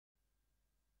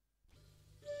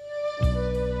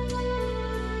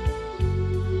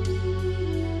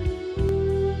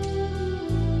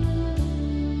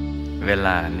ล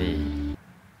านี่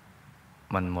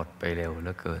มันหมดไปเร็วเห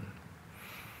ลือเกิน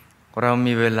เรา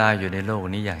มีเวลาอยู่ในโลก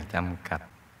นี้อย่างจำ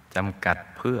กัด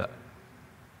เพื่อ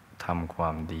ทำควา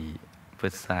มดีเพื่อ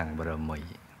สร้างบารมี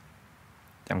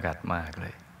จำกัดมากเล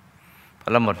ยเพรา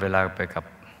ะเราหมดเวลาไปกับ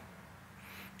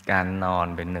การนอน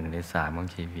เป็น1/3ของ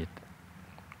ชีวิต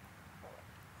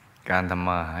การทำม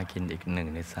าหากินอีก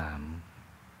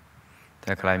1/3ถ้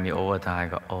าใครมีโอเวอร์ไทม์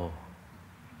ก็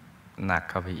หนัก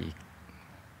เข้าไปอีก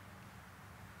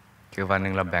คือวันห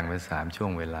นึ่งเราแบ่งเป็น3ช่ว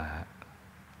งเวลา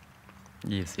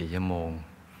24 ชั่วโมง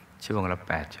ช่วงละ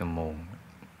8 ชั่วโมง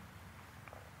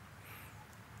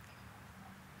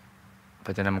เพร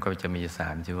าะฉะนั้นมันก็จะมี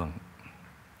3ช่วง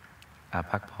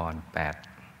พักผ่อน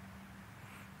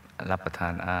8รับประทา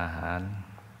นอาหาร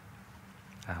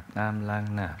อาบน้ำล้าง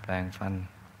หน้าแปรงฟัน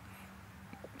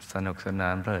สนุกสนา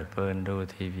นเพลิดเพลินดู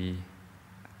ทีวี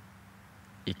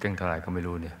อีกตั้งเท่าไหร่ก็ไม่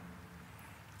รู้เนี่ย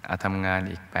ทำงาน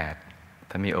อีก8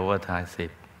ถ้ามีโอเวอร์ไทม์10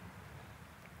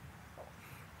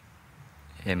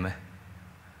เห็นไหม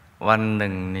วันห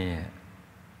นึ่งเนี่ย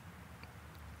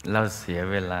เราเสีย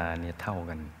เวลาเนี่ยเท่า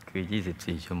กันคือ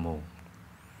24 ชั่วโมง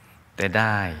แต่ไ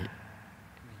ด้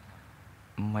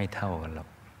ไม่เท่ากันหรอก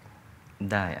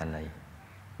ได้อะไร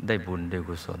ได้บุญได้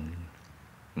กุศล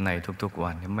ในทุกๆวั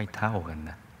นไม่เท่ากัน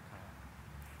นะ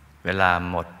เวลา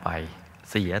หมดไป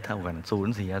เสียเท่ากันสูญ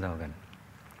เสียเท่ากัน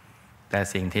แต่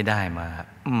สิ่งที่ได้มา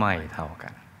ไม่เท่ากั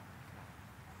น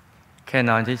แค่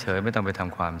นอนเฉยๆไม่ต้องไปท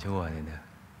ำความชั่วเนี่ย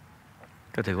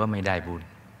ก็ถือว่าไม่ได้บุญ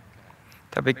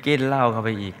ถ้าไปกินเหล้าเข้าไป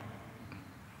อีก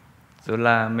สุร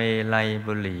าเมลัย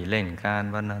บุหรี่เล่นการ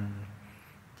พนัน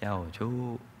เจ้าชู้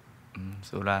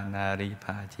สุรานารีพ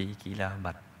าชีกีฬา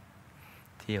บัตร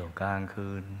เที่ยวกลางคื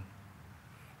น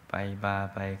ไปบาร์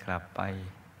ไปกลับไป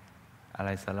อะไร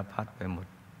สารพัดไปหมด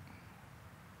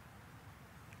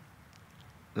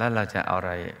แล้วเราจะเอาอะไ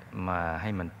รมาให้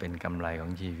มันเป็นกำไรขอ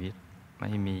งชีวิตไ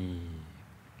ม่มี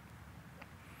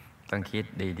ต้องคิด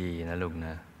ดีๆนะลูกน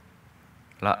ะ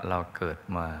แล้วเราเกิด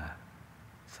มา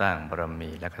สร้างบารมี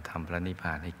แล้วก็ทำพระนิพพ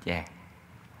านให้แจ้ง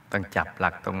ต้องจับหลั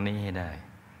กตรงนี้ให้ได้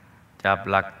จับ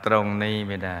หลักตรงนี้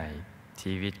ไม่ได้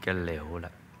ชีวิตก็เหลวล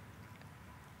ะ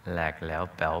แหลกแล้ว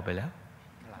แป๋วไปแล้ว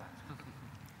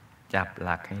จับห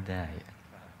ลักให้ได้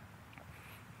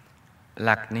ห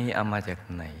ลักนี้เอามาจาก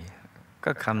ไหน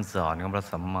ก็คำสอนของพระ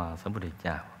สัมมาสัมพุทธเ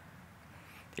จ้า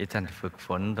ที่ท่านฝึกฝ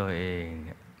นตัวเอง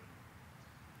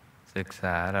ศึกษ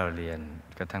าเราเรียน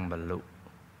กระทั่งบรรลุ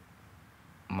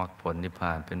มรรคผลนิพพ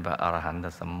านเป็นพระอรหันต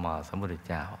สัมมาสัมพุทธ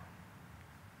เจ้า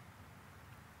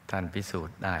ท่านพิสูจ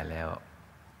น์ได้แล้ว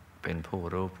เป็นผู้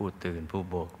รู้ผู้ตื่นผู้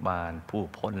เบิกบานผู้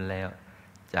พ้นแล้ว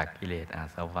จากกิเลสอา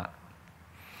สวะ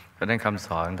เพราะฉะนั้นคำส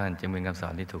อนท่านจึงเป็นคำสอ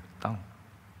นที่ถูกต้อง